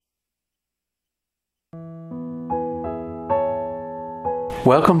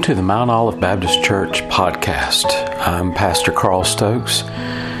Welcome to the Mount Olive Baptist Church podcast. I'm Pastor Carl Stokes.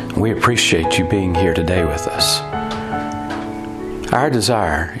 We appreciate you being here today with us. Our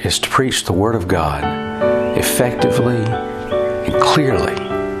desire is to preach the Word of God effectively and clearly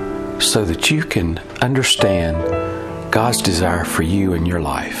so that you can understand God's desire for you in your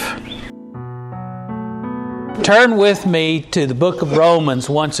life. Turn with me to the book of Romans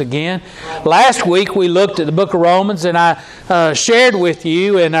once again. Last week we looked at the book of Romans, and I shared with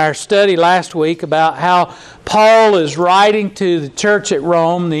you in our study last week about how Paul is writing to the church at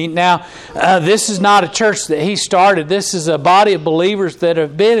Rome. Now, this is not a church that he started. This is a body of believers that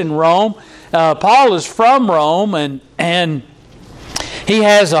have been in Rome. Paul is from Rome, and he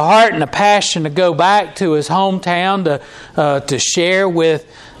has a heart and a passion to go back to his hometown to share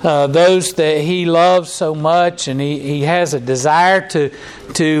with those that he loves so much, and he has a desire to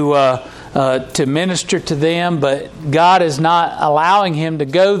minister to them, but God is not allowing him to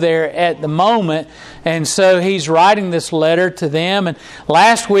go there at the moment, and so he's writing this letter to them. And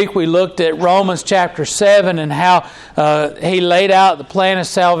last week we looked at Romans chapter 7 and how he laid out the plan of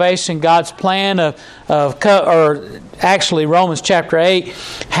salvation, God's plan or actually Romans chapter 8,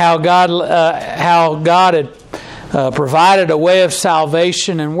 how God had provided a way of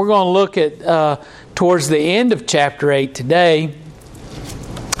salvation, and we're going to look at towards the end of chapter 8 today.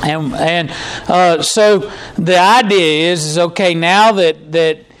 And so the idea is okay, now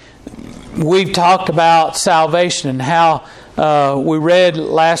that we've talked about salvation and how we read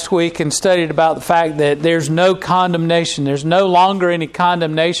last week and studied about the fact that there's no condemnation. There's no longer any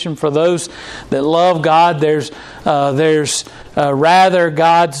condemnation for those that love God. There's rather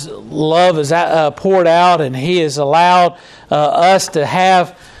God's love is poured out, and He has allowed us to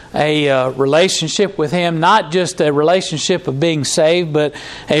have a relationship with Him, not just a relationship of being saved, but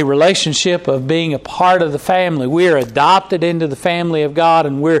a relationship of being a part of the family. We are adopted into the family of God,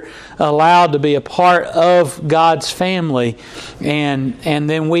 and we're allowed to be a part of God's family. And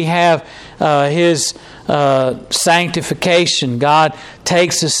then we have His sanctification. God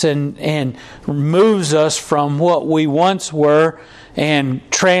takes us and removes us from what we once were and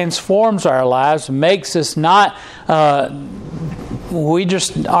transforms our lives and makes us not... we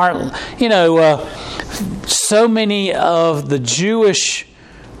just aren't, so many of the Jewish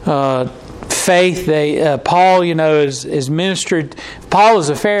faith, Paul, is ministered. Paul is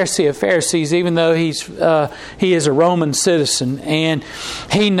a Pharisee of Pharisees, even though he is a Roman citizen, and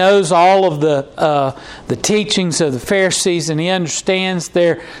he knows all of the teachings of the Pharisees, and he understands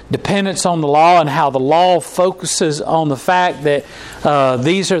their dependence on the law and how the law focuses on the fact that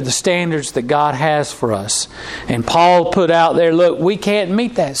these are the standards that God has for us. And Paul put out there, look, we can't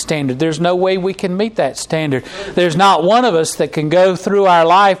meet that standard. There's no way we can meet that standard. There's not one of us that can go through our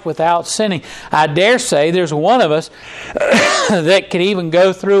life without sinning. I dare say there's one of us that can even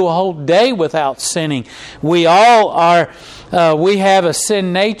go through a whole day without sinning. We all are. We have a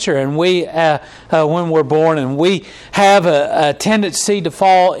sin nature, and we, when we're born, and we have a tendency to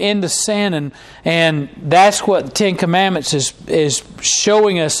fall into sin, and that's what the Ten Commandments is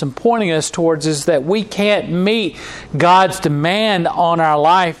showing us and pointing us towards, is that we can't meet God's demand on our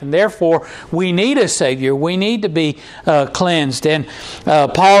life, and therefore we need a Savior. We need to be cleansed, and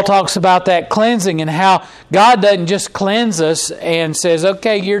Paul talks about that cleansing and how God doesn't just cleanse us and says,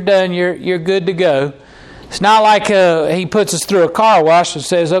 "Okay, you're done. You're good to go." It's not like He puts us through a car wash and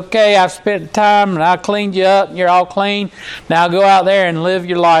says, "Okay, I've spent the time and I cleaned you up and you're all clean. Now go out there and live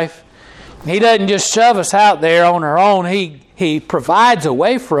your life." He doesn't just shove us out there on our own. He provides a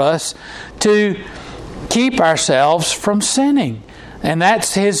way for us to keep ourselves from sinning. And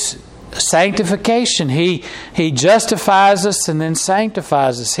that's His sanctification. He justifies us and then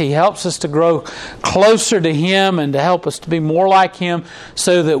sanctifies us. He helps us to grow closer to Him and to help us to be more like Him,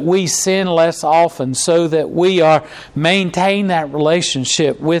 so that we sin less often, so that we maintain that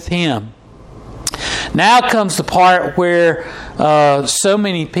relationship with Him. Now comes the part where so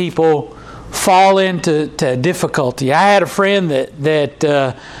many people fall into difficulty. I had a friend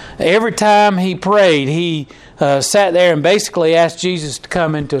that every time he prayed, he sat there and basically asked Jesus to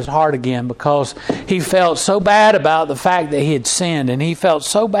come into his heart again, because he felt so bad about the fact that he had sinned, and he felt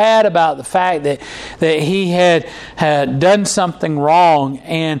so bad about the fact that he had done something wrong,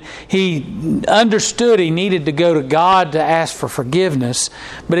 and he understood he needed to go to God to ask for forgiveness,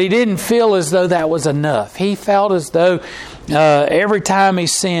 but he didn't feel as though that was enough. He felt as though every time he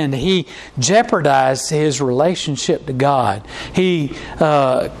sinned, he jeopardized his relationship to God. He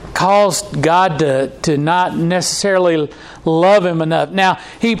caused God to not necessarily love him enough. Now,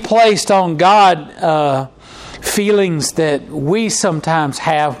 he placed on God feelings that we sometimes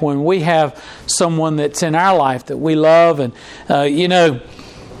have when we have someone that's in our life that we love. And,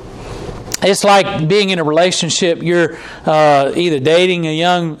 it's like being in a relationship. You're either dating a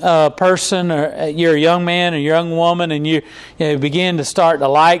young person, or you're a young man or young woman, and you begin to start to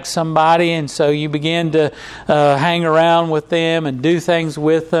like somebody, and so you begin to hang around with them and do things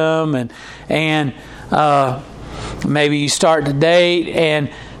with them, and maybe you start to date. And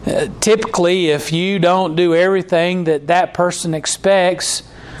typically, if you don't do everything that person expects,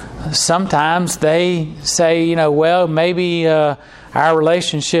 sometimes they say, well, maybe our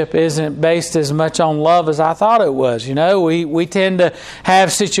relationship isn't based as much on love as I thought it was. We tend to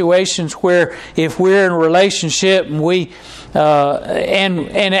have situations where if we're in a relationship and we and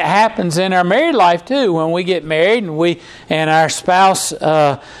it happens in our married life too, when we get married and our spouse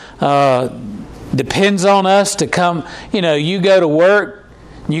depends on us to come. You go to work,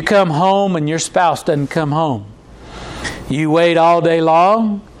 you come home, and your spouse doesn't come home. You wait all day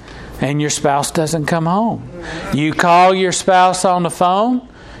long, and your spouse doesn't come home. You call your spouse on the phone,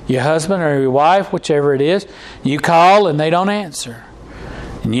 your husband or your wife, whichever it is. You call and they don't answer.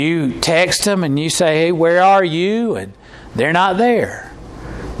 And you text them and you say, hey, where are you? And they're not there.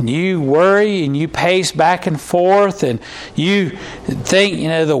 And you worry and you pace back and forth, and you think,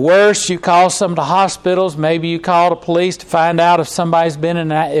 the worst. You call some of the hospitals. Maybe you call the police to find out if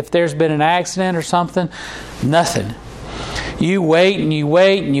if there's been an accident or something. Nothing. You wait and you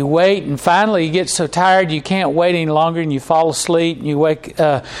wait and you wait, and finally you get so tired you can't wait any longer, and you fall asleep. And you go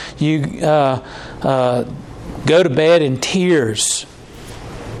to bed in tears.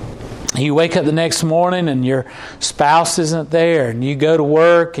 You wake up the next morning and your spouse isn't there, and you go to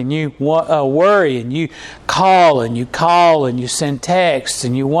work and you worry, and you call and you send texts,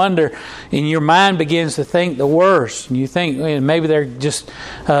 and you wonder, and your mind begins to think the worst. And you think maybe they're just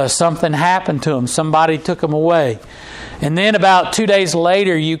something happened to them, somebody took them away. And then about 2 days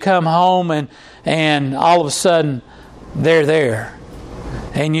later, you come home and all of a sudden they're there.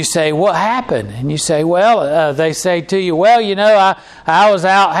 And you say, what happened? And you say, well, they say to you, well, I was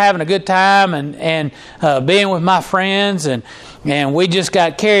out having a good time and being with my friends, and we just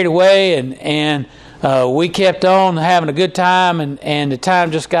got carried away, and we kept on having a good time, and the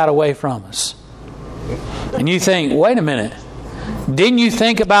time just got away from us. And you think, wait a minute, didn't you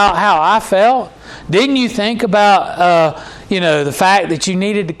think about how I felt? Didn't you think about, the fact that you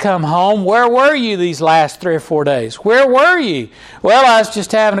needed to come home? Where were you these last 3 or 4 days? Where were you? Well, I was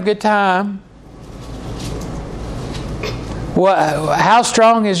just having a good time. Well, how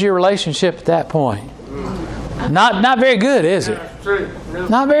strong is your relationship at that point? Not very good, is it?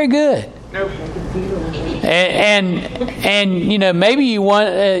 Not very good. And maybe you want,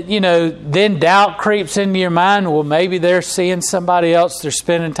 then doubt creeps into your mind. Well, maybe they're seeing somebody else. They're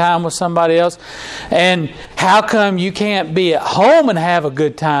spending time with somebody else. And how come you can't be at home and have a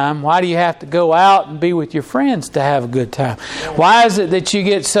good time? Why do you have to go out and be with your friends to have a good time? Why is it that you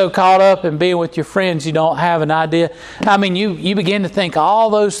get so caught up in being with your friends you don't have an idea? I mean, you begin to think all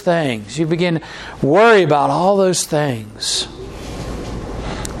those things. You begin to worry about all those things.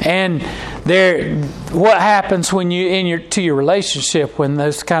 And what happens when you to your relationship when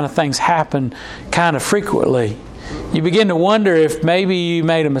those kind of things happen kind of frequently? You begin to wonder if maybe you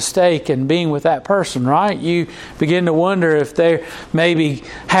made a mistake in being with that person, right? You begin to wonder if they're maybe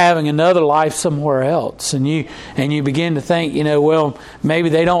having another life somewhere else, and you begin to think, well, maybe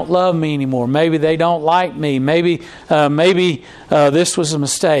they don't love me anymore. Maybe they don't like me. Maybe this was a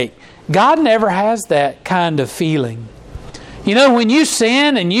mistake. God never has that kind of feeling. When you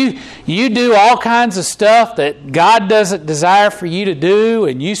sin and you do all kinds of stuff that God doesn't desire for you to do,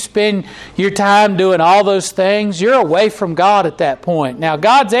 and you spend your time doing all those things, you're away from God at that point. Now,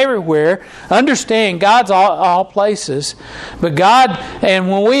 God's everywhere. Understand, God's all places. But God, and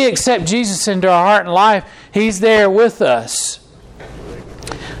when we accept Jesus into our heart and life, He's there with us.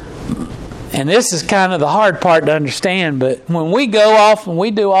 And this is kind of the hard part to understand, but when we go off and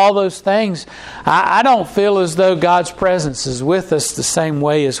we do all those things, I don't feel as though God's presence is with us the same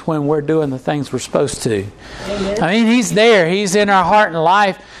way as when we're doing the things we're supposed to. Amen. I mean, He's there. He's in our heart and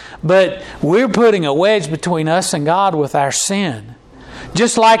life, but we're putting a wedge between us and God with our sin.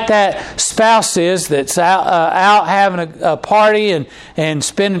 Just like that spouse is that's out having a party and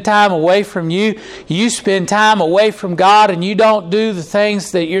spending time away from you. You spend time away from God and you don't do the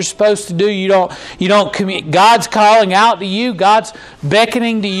things that you're supposed to do. You don't commit. God's calling out to you. God's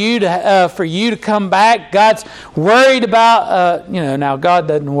beckoning to you for you to come back. God's worried about now God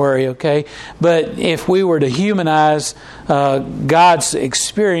doesn't worry, okay? But if we were to humanize God's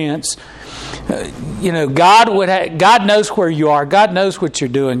experience, God knows where you are. God knows what you're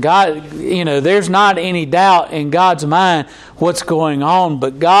doing. God, there's not any doubt in God's mind what's going on,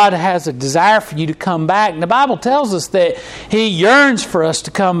 but God has a desire for you to come back. And the Bible tells us that He yearns for us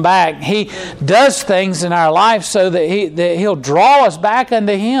to come back. He does things in our life so that He'll draw us back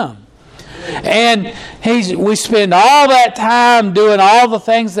unto Him. And we spend all that time doing all the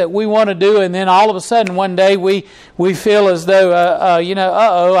things that we want to do, and then all of a sudden one day we feel as though,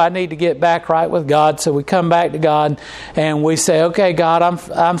 I need to get back right with God. So we come back to God and we say, okay, God,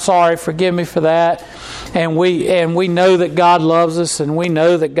 I'm sorry, forgive me for that. And we know that God loves us, and we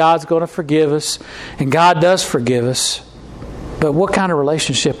know that God's going to forgive us, and God does forgive us. But what kind of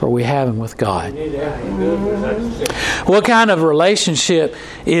relationship are we having with God? What kind of relationship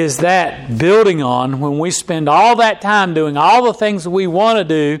is that building on when we spend all that time doing all the things we want to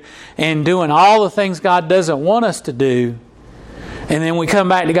do and doing all the things God doesn't want us to do, and then we come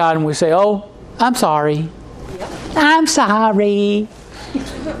back to God and we say, oh, I'm sorry. I'm sorry.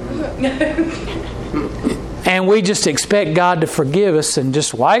 And we just expect God to forgive us and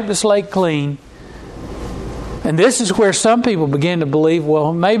just wipe the slate clean. And this is where some people begin to believe,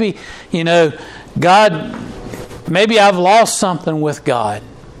 well, maybe, God, maybe I've lost something with God.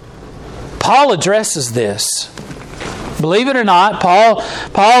 Paul addresses this. Believe it or not, Paul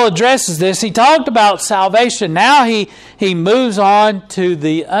addresses this. He talked about salvation. Now he moves on to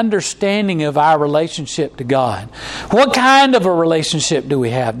the understanding of our relationship to God. What kind of a relationship do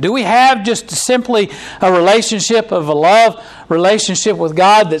we have? Do we have just simply a relationship of a love relationship with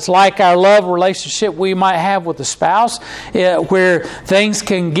God that's like our love relationship we might have with a spouse, where things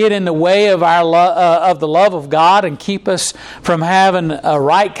can get in the way of our of the love of God and keep us from having a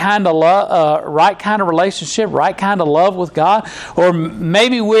right kind of relationship, right kind of love with God? Or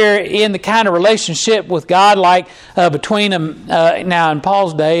maybe we're in the kind of relationship with God like between them. Now in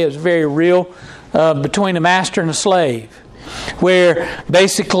Paul's day, it was very real between a master and a slave, where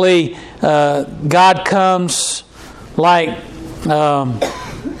basically God comes like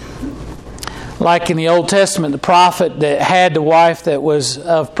in the Old Testament, the prophet that had the wife that was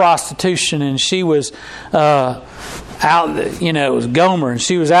of prostitution, and she was out, it was Gomer, and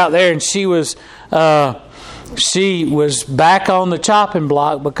she was out there, and she was back on the chopping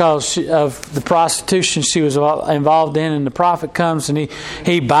block because of the prostitution she was involved in. And the prophet comes and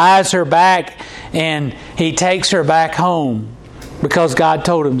he buys her back, and he takes her back home because God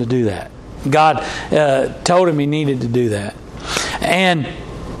told him to do that. God told him he needed to do that. And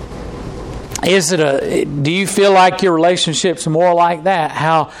do you feel like your relationship's more like that?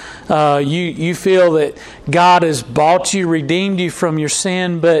 How you feel that God has bought you, redeemed you from your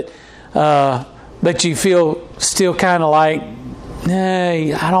sin, but you feel still kind of like,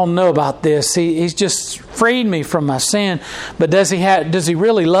 hey, I don't know about this. He's just freed me from my sin, but does he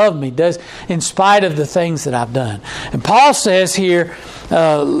really love me? In spite of the things that I've done? And Paul says here,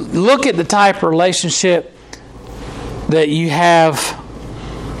 look at the type of relationship that you have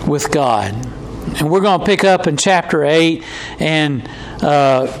with God. And we're going to pick up in chapter 8 and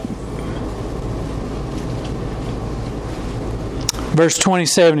verse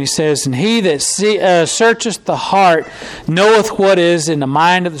 27. He says, "And he that searcheth the heart knoweth what is in the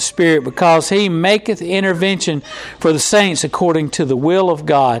mind of the Spirit, because he maketh intervention for the saints according to the will of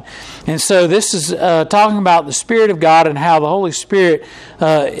God." And so this is talking about the Spirit of God and how the Holy Spirit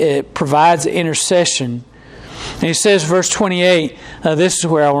it provides intercession. And he says, verse 28, this is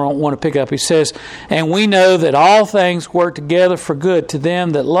where I want to pick up. He says, "And we know that all things work together for good to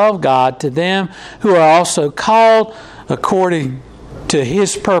them that love God, to them who are also called according to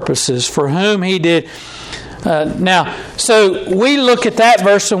His purposes, for whom He did." Now, so we look at that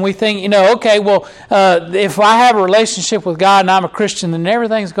verse and we think, okay, well, if I have a relationship with God and I'm a Christian, then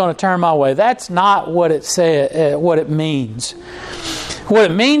everything's going to turn my way. That's not what it what it means. What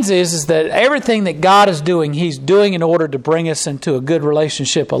it means is that everything that God is doing, He's doing in order to bring us into a good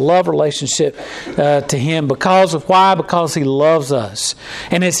relationship, a love relationship to Him. Because of why? Because He loves us.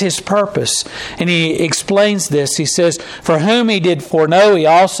 And it's His purpose. And He explains this. He says, "For whom He did foreknow, He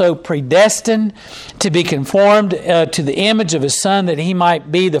also predestined to be conformed to the image of His Son, that He might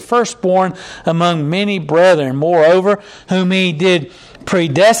be the firstborn among many brethren. Moreover, whom He did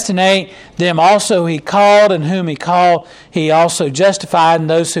predestinate, them also He called, and whom He called, He also justified, and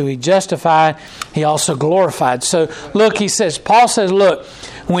those who He justified, He also glorified." So look, Paul says, look,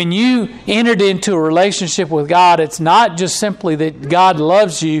 when you entered into a relationship with God, it's not just simply that God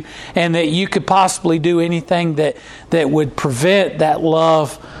loves you and that you could possibly do anything that would prevent that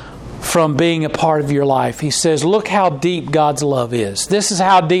love from being a part of your life. He says, look how deep God's love is. This is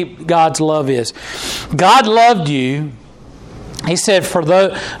how deep God's love is. God loved you He said,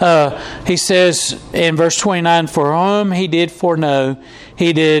 he says in verse 29, for whom he did foreknow,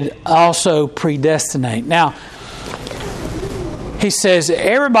 he did also predestinate. Now, he says,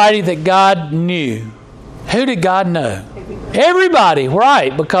 everybody that God knew, who did God know? Everybody,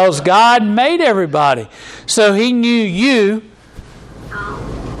 right, because God made everybody. So he knew you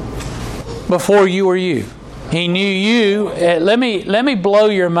before you were you. He knew you. Let me blow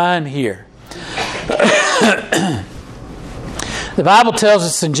your mind here. The Bible tells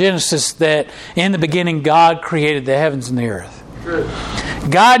us in Genesis that in the beginning God created the heavens and the earth. True.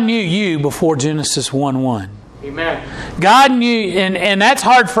 God knew you before Genesis 1:1. Amen. God knew, and that's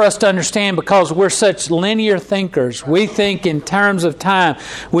hard for us to understand because we're such linear thinkers. We think in terms of time.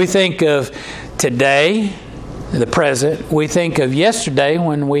 We think of today, the present. We think of yesterday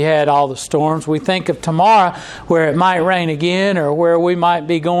when we had all the storms. We think of tomorrow where it might rain again, or where we might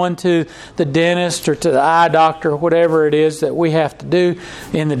be going to the dentist or to the eye doctor, or whatever it is that we have to do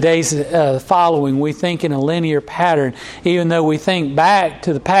in the days following. We think in a linear pattern. Even though we think back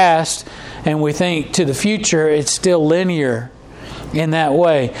to the past and we think to the future, it's still linear in that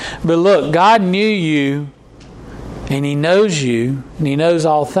way. But look, God knew you, and He knows you, and He knows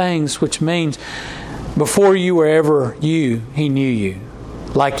all things, which means before you were ever you, He knew you,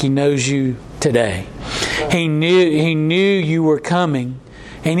 like He knows you today. He knew you were coming,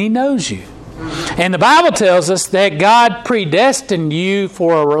 and He knows you. And the Bible tells us that God predestined you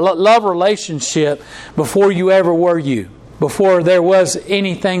for a love relationship before you ever were you. Before there was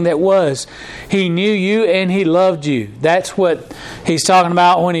anything that was. He knew you and He loved you. That's what He's talking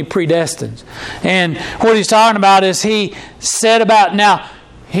about when He predestines. And what He's talking about is He said about... Now,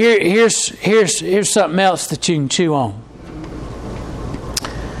 here's something else that you can chew on.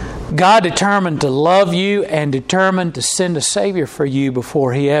 God determined to love you and determined to send a Savior for you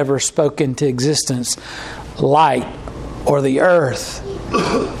before He ever spoke into existence light or the earth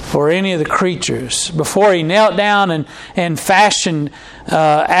or any of the creatures. Before He knelt down and fashioned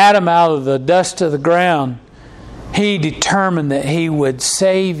Adam out of the dust of the ground, He determined that He would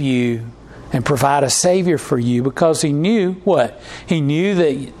save you and provide a Savior for you, because He knew what? He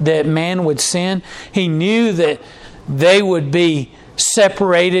knew that man would sin. He knew that they would be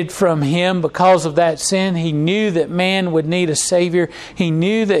separated from Him because of that sin. He knew that man would need a Savior. He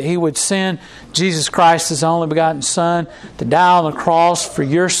knew that He would send Jesus Christ, His only begotten Son, to die on the cross for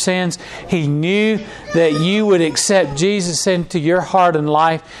your sins. He knew that you would accept Jesus into your heart and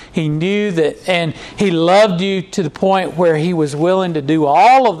life. He knew that, and He loved you to the point where He was willing to do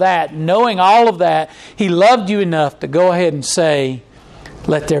all of that. Knowing all of that, He loved you enough to go ahead and say,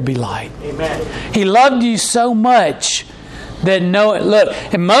 "Let there be light." Amen. He loved you so much that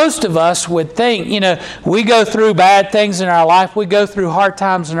and most of us would think, we go through bad things in our life, we go through hard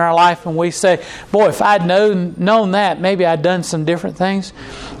times in our life, and we say, boy, if I'd known that, maybe I'd done some different things.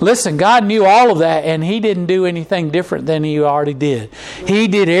 Listen, God knew all of that, and He didn't do anything different than He already did. He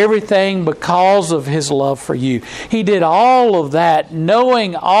did everything because of His love for you. He did all of that,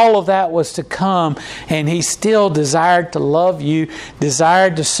 knowing all of that was to come, and He still desired to love you,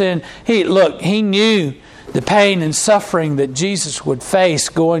 desired to send. He knew the pain and suffering that Jesus would face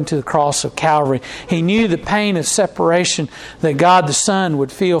going to the cross of Calvary. He knew the pain of separation that God the Son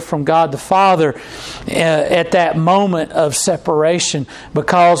would feel from God the Father at that moment of separation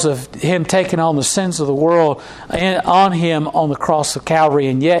because of Him taking on the sins of the world on Him on the cross of Calvary.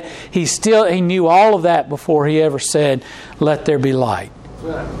 And yet He knew all of that before He ever said, "Let there be light."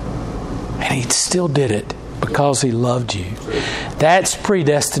 And He still did it because He loved you. That's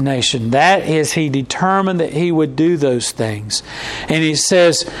predestination. That is, He determined that He would do those things. And He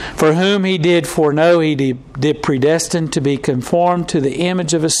says, for whom He did foreknow, He did predestine to be conformed to the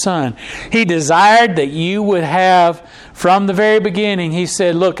image of His Son. He desired that you would have, from the very beginning, He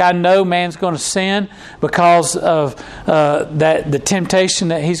said, look, I know man's going to sin because of the temptation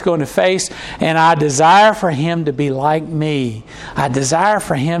that he's going to face, and I desire for him to be like me. I desire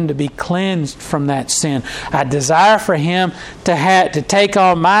for him to be cleansed from that sin. I desire for him to take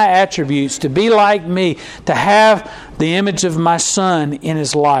on my attributes, to be like me, to have the image of my Son in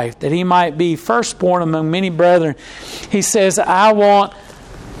his life, that he might be firstborn among many brethren. He says, I want,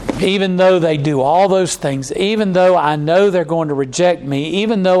 even though they do all those things, even though I know they're going to reject me,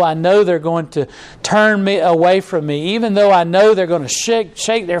 even though I know they're going to turn me away from me, even though I know they're going to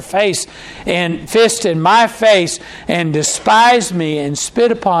shake their face and fist in my face and despise me and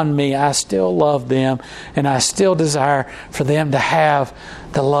spit upon me, I still love them, and I still desire for them to have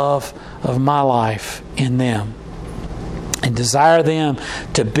the love of my life in them, and desire them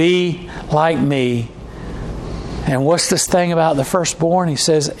to be like me. And what's this thing about the firstborn? He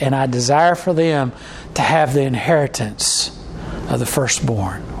says, and I desire for them to have the inheritance of the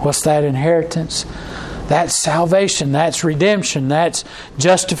firstborn. What's that inheritance? That's salvation. That's redemption. That's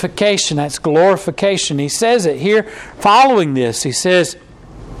justification. That's glorification. He says it here following this. He says,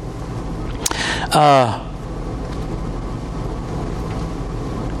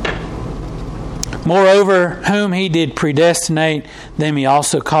 moreover, whom he did predestinate, them he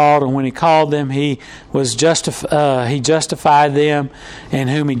also called, and when he called them, he justified them, and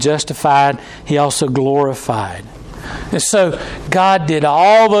whom he justified, he also glorified. And so God did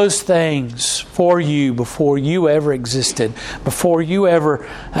all those things for you before you ever existed, before you ever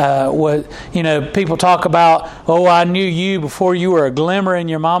was. People talk about, I knew you before you were a glimmer in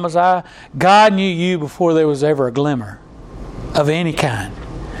your mama's eye. God knew you before there was ever a glimmer of any kind.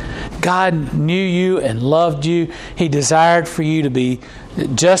 God knew you and loved you. He desired for you to be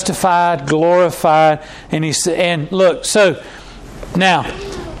justified, glorified, and He said, and look, so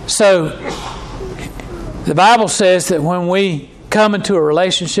the Bible says that when we come into a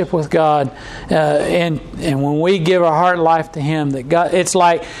relationship with God, and when we give our heart and life to Him, that God, it's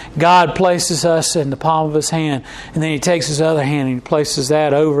like God places us in the palm of His hand, and then He takes His other hand and He places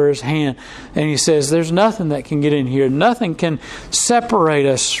that over His hand, and He says, "There's nothing that can get in here. Nothing can separate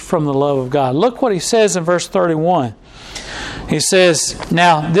us from the love of God." Look what He says in verse 31. He says,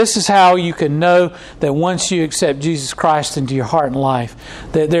 now this is how you can know that once you accept Jesus Christ into your heart and life,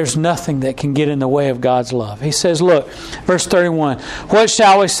 that there's nothing that can get in the way of God's love. He says, look, verse 31, "What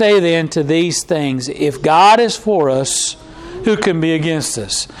shall we say then to these things? If God is for us, who can be against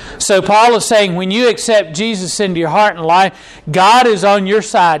us?" So Paul is saying, when you accept Jesus into your heart and life, God is on your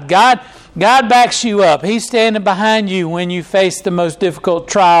side. God backs you up. He's standing behind you when you face the most difficult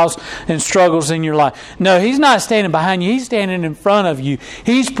trials and struggles in your life. No, He's not standing behind you. He's standing in front of you.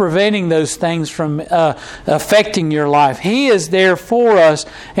 He's preventing those things from affecting your life. He is there for us,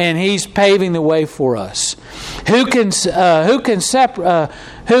 and He's paving the way for us. Who can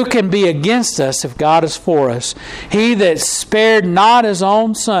be against us if God is for us? He that spared not His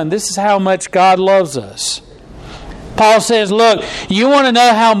own Son. This is how much God loves us. Paul says, look, you want to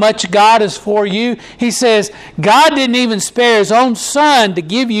know how much God is for you? He says, God didn't even spare His own Son to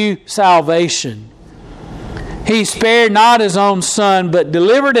give you salvation. He spared not His own Son, but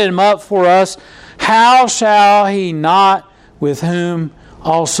delivered Him up for us. How shall He not with whom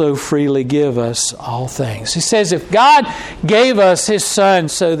also freely give us all things? He says, if God gave us His Son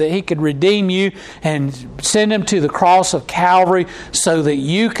so that He could redeem you and send Him to the cross of Calvary so that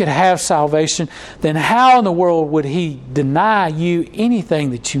you could have salvation, then how in the world would He deny you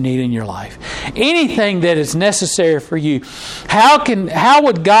anything that you need in your life? Anything that is necessary for you? How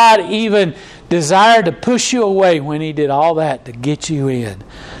would God even desire to push you away when He did all that to get you in,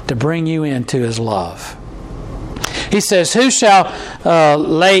 to bring you into His love? He says, who shall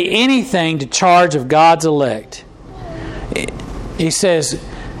lay anything to charge of God's elect? He says,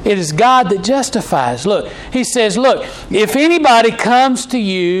 it is God that justifies. Look, he says, look, if anybody comes to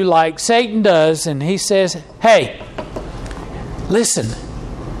you like Satan does, and he says, hey, listen,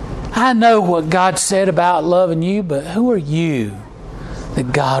 I know what God said about loving you, but who are you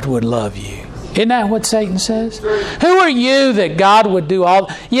that God would love you? Isn't that what Satan says? Who are you that God would do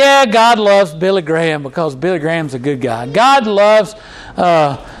all? Yeah, God loves Billy Graham because Billy Graham's a good guy. God loves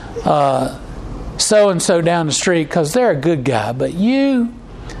so-and-so down the street because they're a good guy. But you,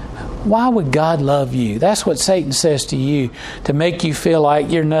 why would God love you? That's what Satan says to you, to make you feel like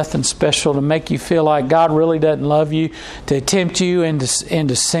you're nothing special, to make you feel like God really doesn't love you, to tempt you into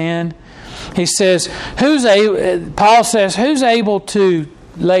sin. He says, Paul says, who's able to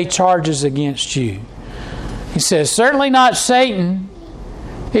lay charges against you? He says, certainly not Satan.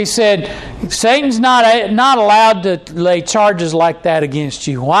 He said, Satan's not allowed to lay charges like that against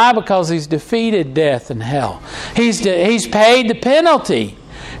you. Why? Because he's defeated death and hell. He's paid the penalty.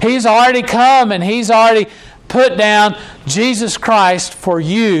 He's already come and He's already put down Jesus Christ for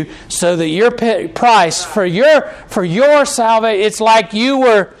you, so that your price for your salvation. It's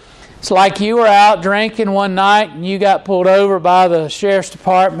like you were out drinking one night and you got pulled over by the sheriff's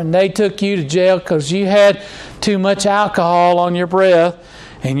department and they took you to jail because you had too much alcohol on your breath,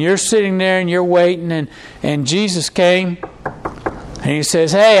 and you're sitting there and you're waiting, and Jesus came and He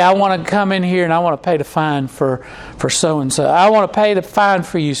says, hey, I want to come in here and I want to pay the fine for so-and-so. I want to pay the fine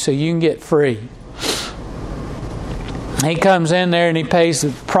for you so you can get free. He comes in there and He pays the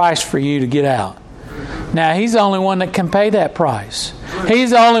price for you to get out. Now, He's the only one that can pay that price.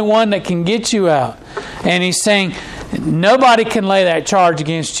 He's the only one that can get you out. And He's saying, nobody can lay that charge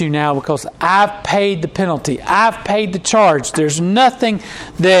against you now because I've paid the penalty. I've paid the charge. There's nothing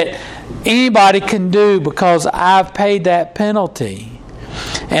that anybody can do because I've paid that penalty.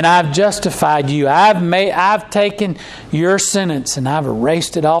 and I've justified you. I've taken your sentence and I've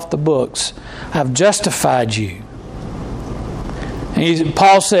erased it off the books. I've justified you.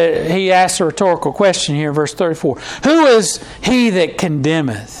 Paul said, he asked a rhetorical question here in verse 34. Who is he that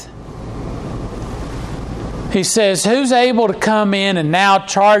condemneth? He says, who's able to come in and now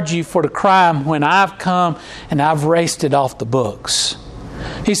charge you for the crime when I've come and I've erased it off the books?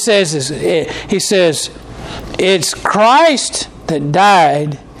 He says, it's Christ that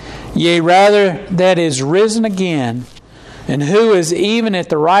died, yea, rather that is risen again, and who is even at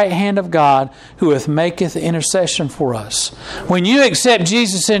the right hand of God, who maketh intercession for us. When you accept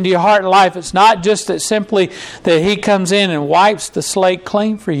Jesus into your heart and life, it's not just that simply that He comes in and wipes the slate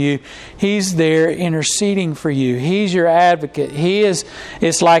clean for you. He's there interceding for you. He's your advocate.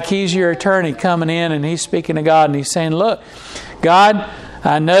 It's like He's your attorney coming in and He's speaking to God and He's saying, look, God,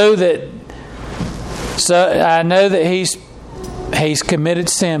 I know that He's committed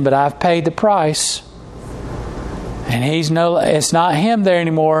sin, but I've paid the price. And it's not Him there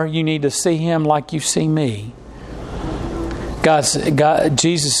anymore. You need to see Him like you see me.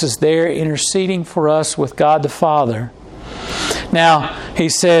 Jesus is there interceding for us with God the Father. Now, He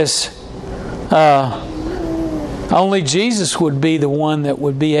says, only Jesus would be the one that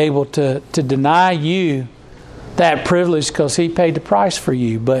would be able to deny you that privilege because He paid the price for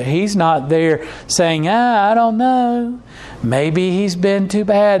you. But He's not there saying, I don't know. Maybe he's been too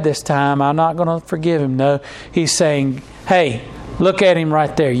bad this time. I'm not going to forgive him. No, He's saying, hey, look at him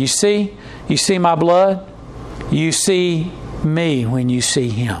right there. You see my blood? You see me when you see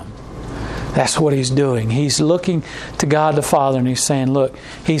him. That's what He's doing. He's looking to God the Father and He's saying, look,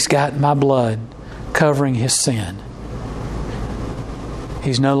 He's got my blood covering his sin.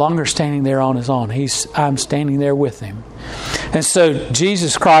 He's no longer standing there on his own. I'm standing there with Him. And so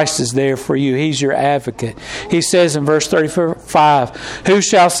Jesus Christ is there for you. He's your advocate. He says in verse 35, who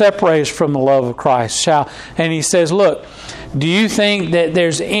shall separate us from the love of Christ? And He says, look, do you think that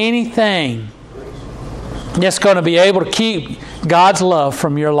there's anything that's going to be able to keep God's love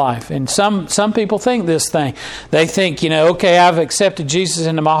from your life? And some people think this thing. They think, okay, I've accepted Jesus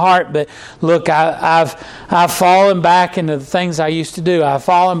into my heart, but look, I've fallen back into the things I used to do. I've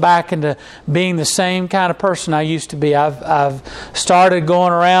fallen back into being the same kind of person I used to be. I've started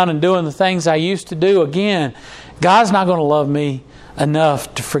going around and doing the things I used to do again. God's not going to love me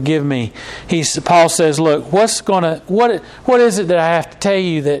enough to forgive me. Paul says, look, what is it that I have to tell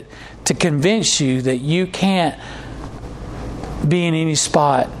you that to convince you that you can't be in any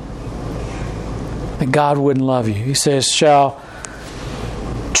spot that God wouldn't love you? He says, shall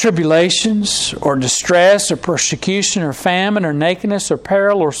tribulations or distress or persecution or famine or nakedness or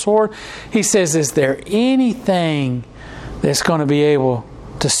peril or sword? He says, is there anything that's going to be able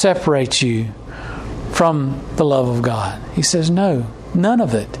to separate you from the love of God? He says, no, none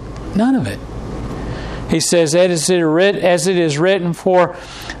of it. None of it. He says, as it is written, for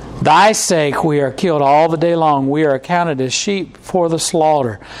Thy sake we are killed all the day long. We are accounted as sheep for the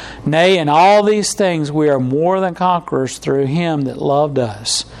slaughter. Nay, in all these things we are more than conquerors through Him that loved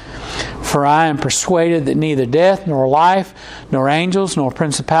us. For I am persuaded that neither death, nor life, nor angels, nor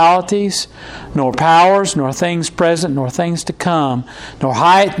principalities, nor powers, nor things present, nor things to come, nor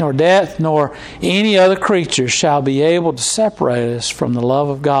height, nor depth, nor any other creature shall be able to separate us from the love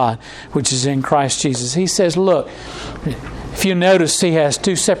of God, which is in Christ Jesus. He says, look, if you notice, he has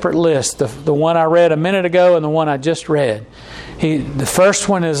two separate lists. The one I read a minute ago and the one I just read. The first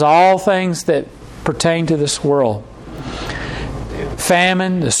one is all things that pertain to this world.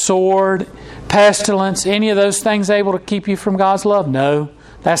 Famine, the sword, pestilence, any of those things able to keep you from God's love? No,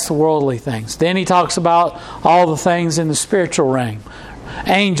 that's the worldly things. Then he talks about all the things in the spiritual realm.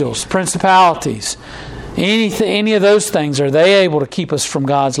 Angels, principalities, any of those things, are they able to keep us from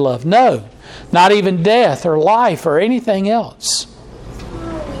God's love? No, not even death or life or anything else.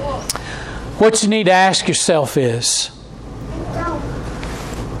 What you need to ask yourself is,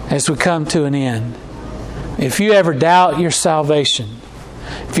 as we come to an end, if you ever doubt your salvation,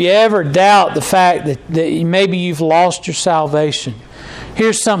 if you ever doubt the fact that maybe you've lost your salvation,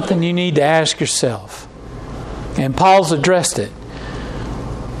 here's something you need to ask yourself. And Paul's addressed it.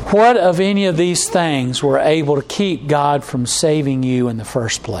 What of any of these things were able to keep God from saving you in the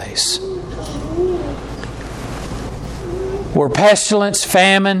first place? Were pestilence,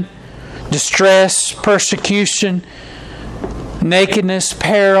 famine, distress, persecution, nakedness,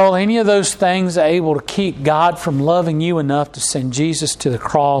 peril, any of those things able to keep God from loving you enough to send Jesus to the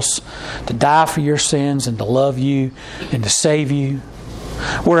cross to die for your sins and to love you and to save you?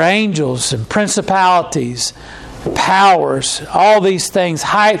 Were angels and principalities, powers, all these things,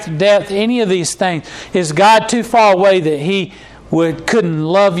 height, depth, any of these things, is God too far away that He couldn't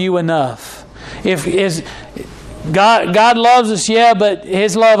love you enough. If God loves us, yeah, but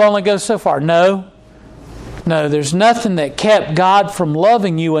His love only goes so far. No, there's nothing that kept God from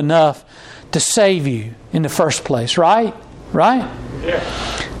loving you enough to save you in the first place, right? Right? Yeah.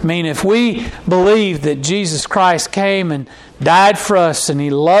 I mean, if we believe that Jesus Christ came and died for us and He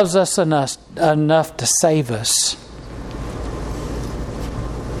loves us enough to save us,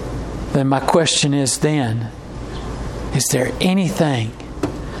 then my question is then, is there anything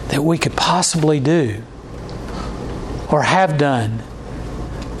that we could possibly do or have done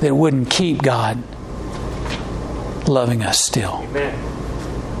that wouldn't keep God loving us still? Amen.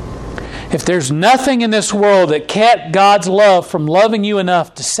 If there's nothing in this world that kept God's love from loving you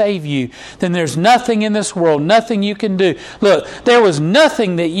enough to save you, then there's nothing in this world, nothing you can do. Look, there was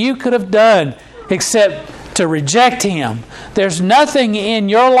nothing that you could have done except to reject Him. There's nothing in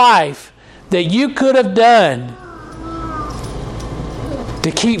your life that you could have done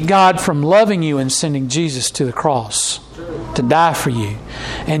to keep God from loving you and sending Jesus to the cross to die for you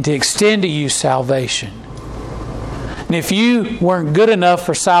and to extend to you salvation. And if you weren't good enough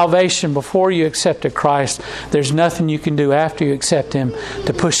for salvation before you accepted Christ, there's nothing you can do after you accept Him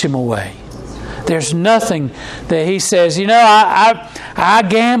to push Him away. There's nothing that He says, I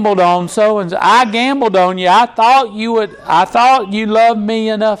gambled on so-and-so. I gambled on you. I thought you loved me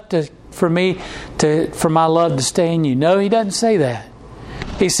enough for my love to stay in you. No, He doesn't say that.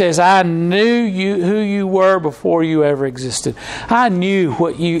 He says, I knew who you were before you ever existed. I knew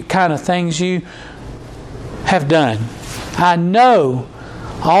what kind of things you have done. I know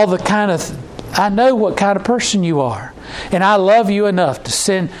what kind of person you are. And I love you enough to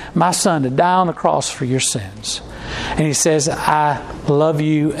send my Son to die on the cross for your sins. And He says, I love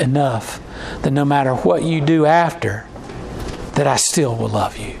you enough that no matter what you do after, that I still will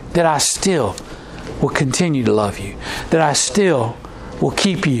love you. That I still will continue to love you. That I still will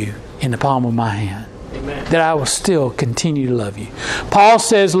keep you in the palm of my hand. Amen. That I will still continue to love you. Paul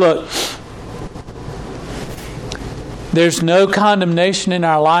says, look, there's no condemnation in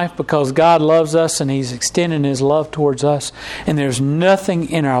our life because God loves us and He's extending His love towards us. And there's nothing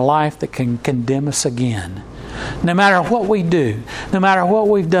in our life that can condemn us again. No matter what we do, no matter what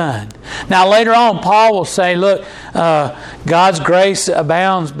we've done. Now later on, Paul will say, look, God's grace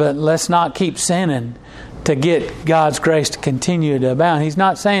abounds, but let's not keep sinning to get God's grace to continue to abound. He's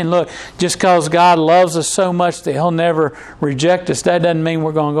not saying, look, just because God loves us so much that He'll never reject us, that doesn't mean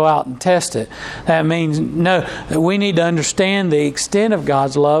we're going to go out and test it. That means, no, we need to understand the extent of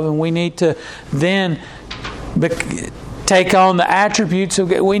God's love, and we need to then take on the attributes of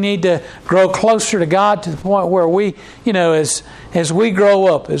God. We need to grow closer to God to the point where we, as we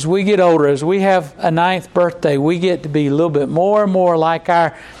grow up, as we get older, as we have a 9th birthday, we get to be a little bit more and more like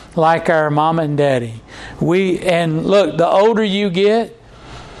our mama and daddy. And look, the older you get,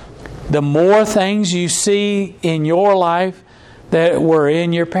 the more things you see in your life that were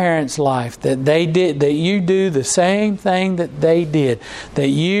in your parents' life, that they did, that you do the same thing that they did, that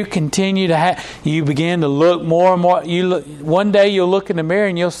you continue to have. You begin to look more and more. One day you'll look in the mirror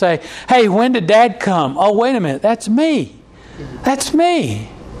and you'll say, "Hey, when did Dad come? Oh, wait a minute, that's me. That's me."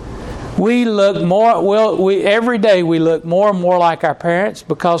 We look more. Every day we look more and more like our parents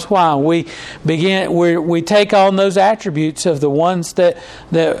because why? We take on those attributes of the ones that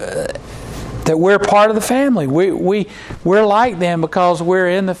we're part of the family. We're like them because we're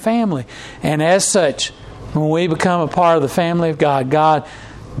in the family, and as such, when we become a part of the family of God, God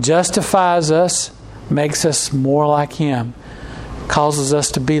justifies us, makes us more like Him, causes us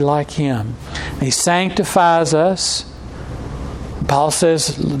to be like Him. He sanctifies us. Paul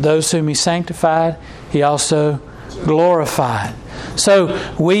says, those whom He sanctified, He also glorified.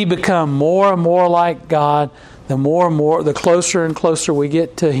 So we become more and more like God. The closer and closer we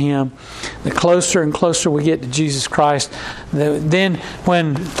get to Him, the closer and closer we get to Jesus Christ. Then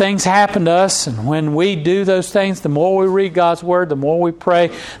when things happen to us and when we do those things, the more we read God's Word, the more we pray,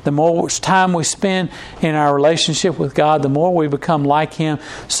 the more time we spend in our relationship with God, the more we become like Him,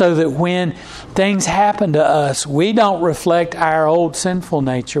 so that when things happen to us, we don't reflect our old sinful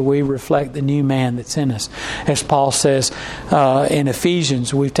nature. We reflect the new man that's in us. As Paul says in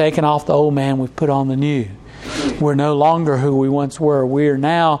Ephesians, we've taken off the old man, we've put on the new. We're no longer who we once were. We are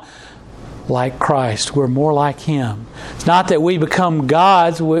now like Christ. We're more like Him. It's not that we become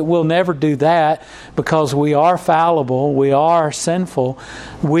gods. We'll never do that because we are fallible. We are sinful.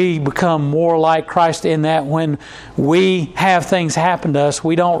 We become more like Christ in that when we have things happen to us,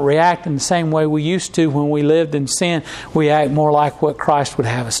 we don't react in the same way we used to when we lived in sin. We act more like what Christ would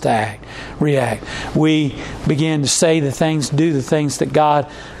have us to react. We begin to say the things, do the things that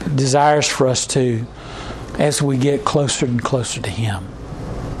God desires for us to. as we get closer and closer to Him.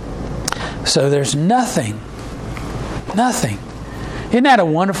 So there's nothing. Isn't that a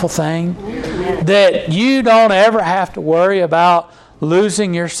wonderful thing? That you don't ever have to worry about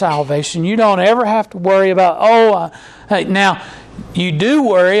losing your salvation. You don't ever have to worry about, now, you do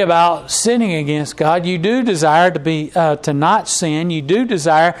worry about sinning against God. You do desire to not sin. You do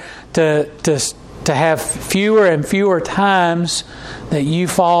desire to have fewer and fewer times that you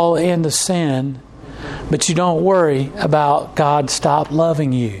fall into sin. But you don't worry about God stopped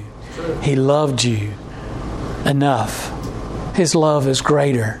loving you. He loved you enough. His love is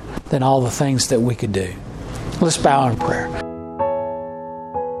greater than all the things that we could do. Let's bow in prayer.